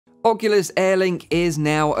Oculus Air Link is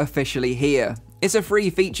now officially here. It's a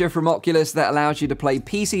free feature from Oculus that allows you to play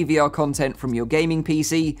PC VR content from your gaming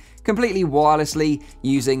PC completely wirelessly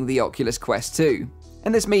using the Oculus Quest 2.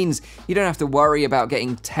 And this means you don't have to worry about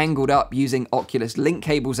getting tangled up using Oculus Link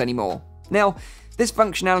cables anymore. Now, this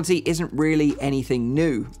functionality isn't really anything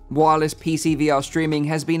new. Wireless PC VR streaming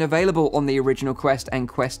has been available on the original Quest and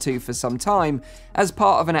Quest 2 for some time as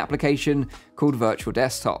part of an application called Virtual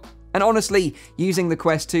Desktop. And honestly, using the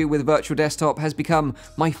Quest 2 with Virtual Desktop has become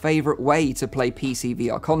my favourite way to play PC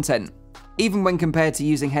VR content, even when compared to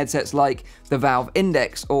using headsets like the Valve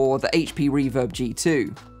Index or the HP Reverb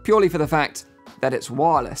G2, purely for the fact that it's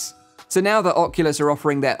wireless. So now that Oculus are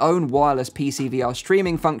offering their own wireless PC VR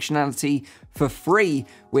streaming functionality for free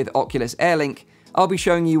with Oculus Air Link, I'll be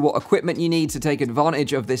showing you what equipment you need to take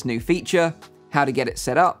advantage of this new feature, how to get it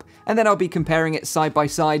set up, and then I'll be comparing it side by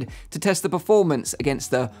side to test the performance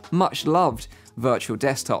against the much loved Virtual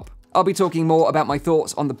Desktop. I'll be talking more about my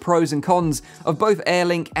thoughts on the pros and cons of both Air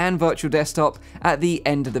Link and Virtual Desktop at the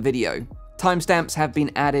end of the video. Timestamps have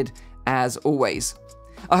been added as always.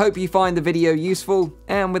 I hope you find the video useful,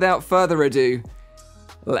 and without further ado,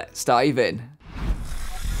 let's dive in.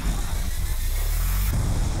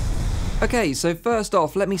 Okay, so first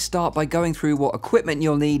off, let me start by going through what equipment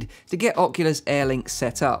you'll need to get Oculus Air Link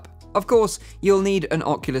set up. Of course, you'll need an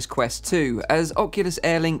Oculus Quest 2, as Oculus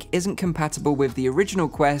Air Link isn't compatible with the original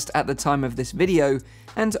Quest at the time of this video,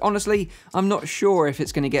 and honestly, I'm not sure if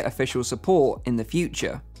it's going to get official support in the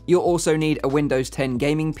future. You'll also need a Windows 10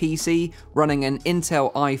 gaming PC running an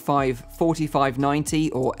Intel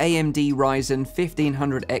i5-4590 or AMD Ryzen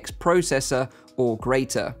 1500X processor or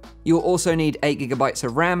greater. You'll also need 8GB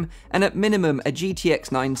of RAM and at minimum a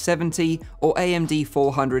GTX 970 or AMD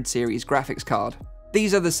 400 series graphics card.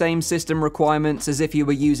 These are the same system requirements as if you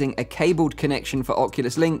were using a cabled connection for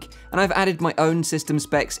Oculus Link, and I've added my own system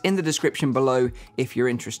specs in the description below if you're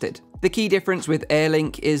interested. The key difference with Air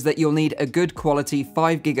Link is that you'll need a good quality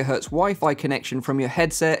 5 GHz Wi-Fi connection from your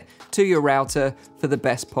headset to your router for the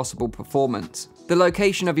best possible performance. The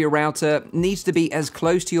location of your router needs to be as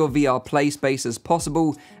close to your VR play space as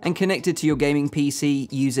possible and connected to your gaming PC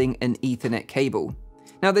using an Ethernet cable.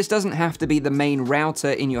 Now, this doesn't have to be the main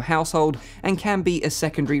router in your household and can be a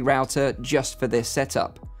secondary router just for this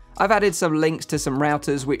setup. I've added some links to some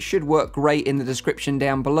routers which should work great in the description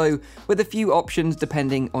down below with a few options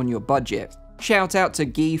depending on your budget. Shout out to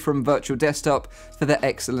Guy from Virtual Desktop for their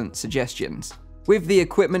excellent suggestions. With the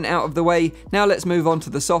equipment out of the way, now let's move on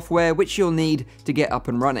to the software which you'll need to get up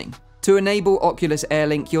and running. To enable Oculus Air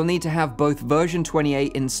Link, you'll need to have both version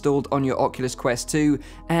 28 installed on your Oculus Quest 2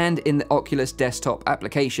 and in the Oculus Desktop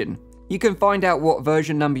application. You can find out what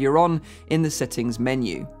version number you're on in the settings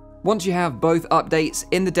menu. Once you have both updates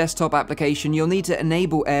in the desktop application, you'll need to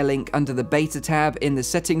enable Air Link under the beta tab in the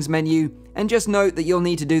settings menu, and just note that you'll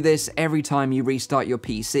need to do this every time you restart your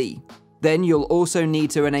PC. Then you'll also need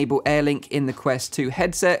to enable Air Link in the Quest 2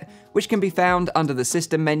 headset, which can be found under the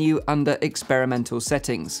system menu under experimental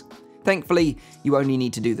settings. Thankfully, you only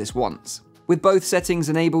need to do this once. With both settings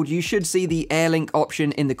enabled, you should see the Air Link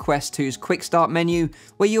option in the Quest 2's Quick Start menu,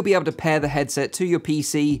 where you'll be able to pair the headset to your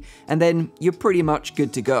PC, and then you're pretty much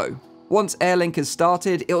good to go. Once Air Link has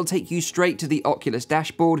started, it'll take you straight to the Oculus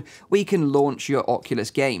dashboard, where you can launch your Oculus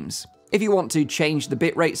games. If you want to change the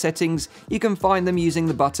bitrate settings, you can find them using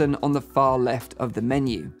the button on the far left of the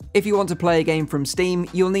menu. If you want to play a game from Steam,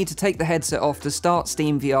 you'll need to take the headset off to start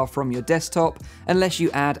Steam VR from your desktop, unless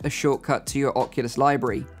you add a shortcut to your Oculus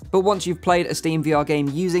library. But once you've played a Steam VR game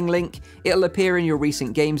using Link, it'll appear in your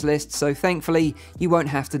recent games list, so thankfully, you won't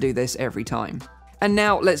have to do this every time. And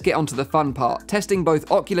now let's get on to the fun part, testing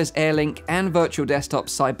both Oculus Air Link and Virtual Desktop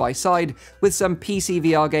side by side with some PC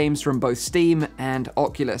VR games from both Steam and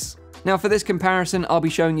Oculus. Now for this comparison, I'll be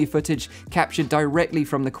showing you footage captured directly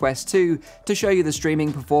from the Quest 2 to show you the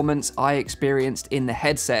streaming performance I experienced in the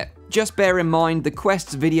headset. Just bear in mind, the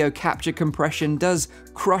Quest's video capture compression does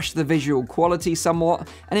crush the visual quality somewhat,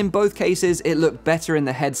 and in both cases it looked better in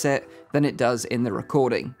the headset than it does in the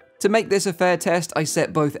recording. To make this a fair test, I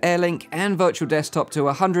set both Air Link and Virtual Desktop to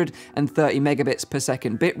 130 megabits per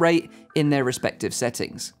second bitrate in their respective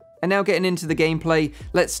settings. And now getting into the gameplay,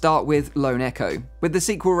 let's start with Lone Echo. With the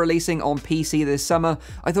sequel releasing on PC this summer,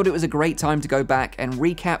 I thought it was a great time to go back and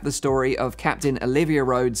recap the story of Captain Olivia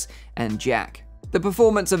Rhodes and Jack. The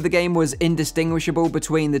performance of the game was indistinguishable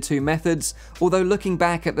between the two methods, although looking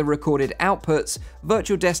back at the recorded outputs,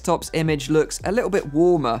 Virtual Desktop's image looks a little bit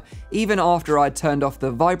warmer, even after I'd turned off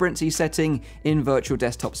the vibrancy setting in Virtual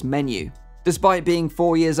Desktop's menu. Despite being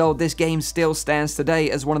 4 years old, this game still stands today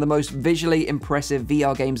as one of the most visually impressive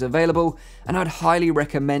VR games available, and I'd highly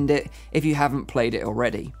recommend it if you haven't played it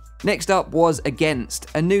already. Next up was Against,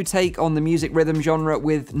 a new take on the music rhythm genre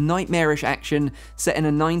with nightmarish action set in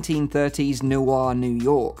a 1930s noir New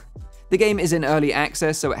York. The game is in early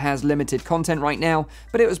access, so it has limited content right now,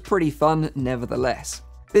 but it was pretty fun nevertheless.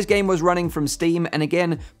 This game was running from Steam, and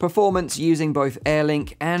again, performance using both Air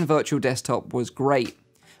Link and Virtual Desktop was great.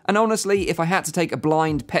 And honestly, if I had to take a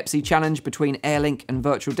blind Pepsi challenge between Air Link and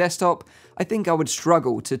Virtual Desktop, I think I would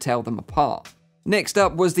struggle to tell them apart. Next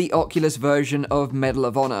up was the Oculus version of Medal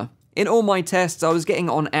of Honor. In all my tests, I was getting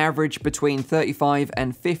on average between 35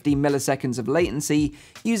 and 50 milliseconds of latency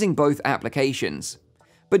using both applications.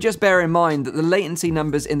 But just bear in mind that the latency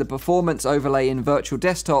numbers in the performance overlay in Virtual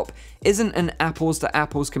Desktop isn't an apples to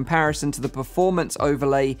apples comparison to the performance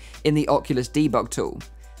overlay in the Oculus debug tool.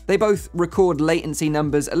 They both record latency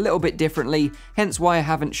numbers a little bit differently, hence why I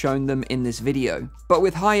haven't shown them in this video. But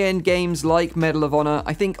with high-end games like Medal of Honor,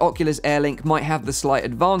 I think Oculus Air Link might have the slight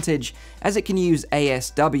advantage, as it can use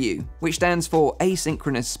ASW, which stands for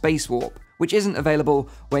Asynchronous Space Warp, which isn't available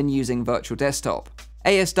when using Virtual Desktop.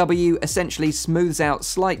 ASW essentially smooths out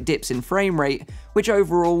slight dips in frame rate, which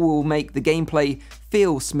overall will make the gameplay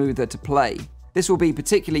feel smoother to play. This will be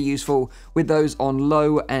particularly useful with those on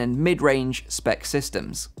low and mid-range spec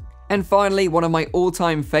systems. And finally, one of my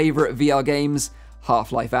all-time favorite VR games,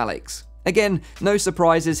 Half-Life Alyx. Again, no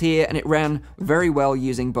surprises here, and it ran very well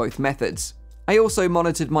using both methods. I also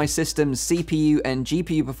monitored my system's CPU and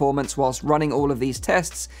GPU performance whilst running all of these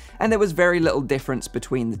tests, and there was very little difference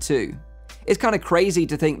between the two. It's kind of crazy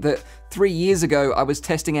to think that 3 years ago I was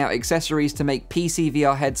testing out accessories to make PC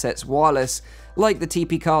VR headsets wireless, like the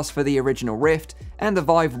TP-Cast for the original Rift and the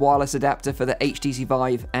Vive wireless adapter for the HTC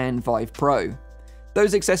Vive and Vive Pro.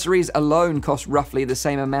 Those accessories alone cost roughly the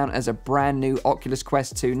same amount as a brand new Oculus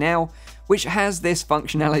Quest 2 now, which has this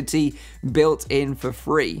functionality built in for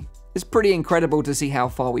free. It's pretty incredible to see how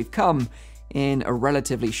far we've come in a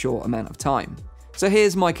relatively short amount of time. So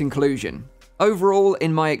here's my conclusion. Overall,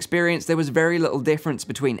 in my experience, there was very little difference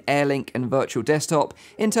between Air Link and Virtual Desktop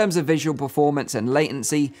in terms of visual performance and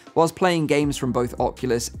latency whilst playing games from both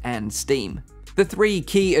Oculus and Steam. The three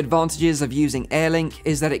key advantages of using Air Link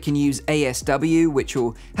is that it can use ASW, which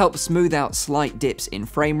will help smooth out slight dips in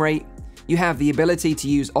frame rate. You have the ability to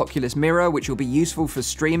use Oculus Mirror, which will be useful for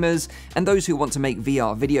streamers and those who want to make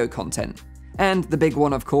VR video content. And the big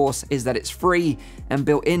one, of course, is that it's free and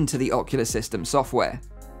built into the Oculus system software.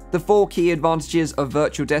 The four key advantages of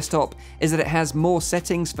Virtual Desktop is that it has more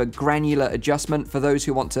settings for granular adjustment for those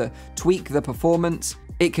who want to tweak the performance.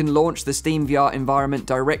 It can launch the Steam VR environment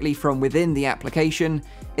directly from within the application.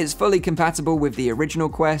 It's fully compatible with the original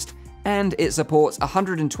Quest, and it supports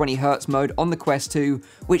 120Hz mode on the Quest 2,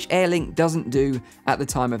 which Air Link doesn't do at the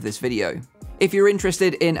time of this video. If you're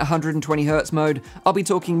interested in 120Hz mode, I'll be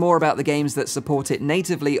talking more about the games that support it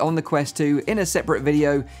natively on the Quest 2 in a separate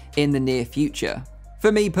video in the near future.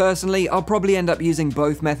 For me personally, I'll probably end up using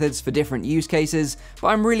both methods for different use cases, but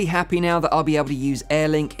I'm really happy now that I'll be able to use Air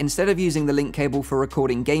Link instead of using the link cable for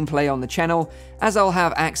recording gameplay on the channel, as I'll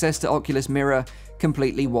have access to Oculus Mirror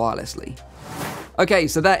completely wirelessly. Okay,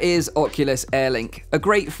 so that is Oculus Air Link, a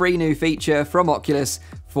great free new feature from Oculus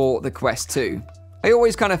for the Quest 2. I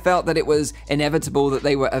always kind of felt that it was inevitable that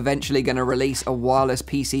they were eventually going to release a wireless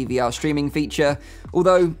PC VR streaming feature,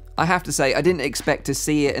 although I have to say I didn't expect to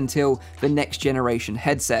see it until the next generation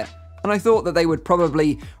headset, and I thought that they would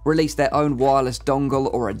probably release their own wireless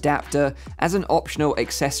dongle or adapter as an optional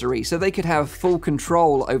accessory so they could have full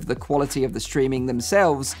control over the quality of the streaming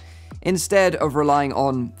themselves instead of relying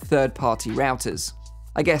on third-party routers.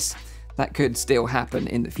 I guess that could still happen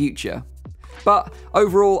in the future. But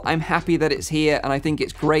overall, I'm happy that it's here, and I think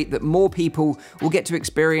it's great that more people will get to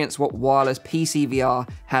experience what wireless PC VR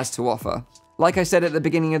has to offer. Like I said at the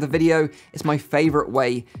beginning of the video, it's my favorite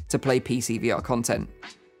way to play PC VR content.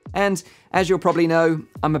 And as you'll probably know,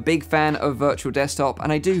 I'm a big fan of Virtual Desktop,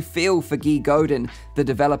 and I do feel for Guy Godin, the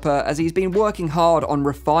developer, as he's been working hard on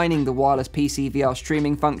refining the wireless PC VR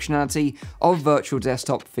streaming functionality of Virtual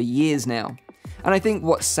Desktop for years now. And I think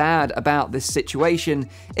what's sad about this situation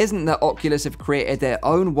isn't that Oculus have created their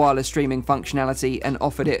own wireless streaming functionality and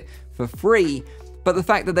offered it for free, but the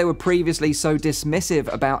fact that they were previously so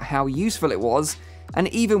dismissive about how useful it was, and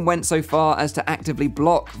even went so far as to actively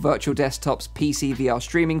block Virtual Desktop's PC VR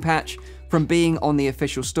streaming patch from being on the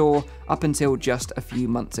official store up until just a few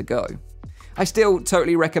months ago. I still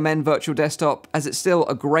totally recommend Virtual Desktop, as it's still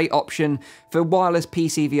a great option for wireless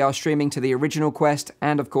PC VR streaming to the original Quest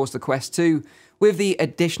and of course the Quest 2, with the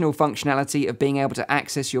additional functionality of being able to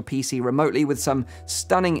access your PC remotely with some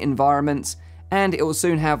stunning environments, and it will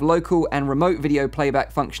soon have local and remote video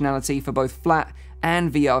playback functionality for both flat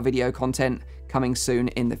and VR video content coming soon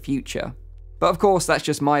in the future. But of course, that's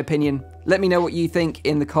just my opinion. Let me know what you think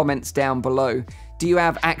in the comments down below. Do you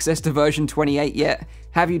have access to version 28 yet?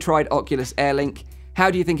 Have you tried Oculus Air Link?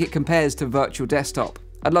 How do you think it compares to Virtual Desktop?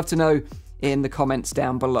 I'd love to know in the comments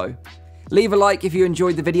down below. Leave a like if you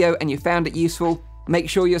enjoyed the video and you found it useful. Make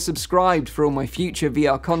sure you're subscribed for all my future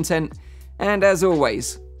VR content. And as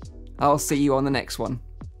always, I'll see you on the next one.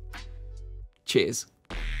 Cheers.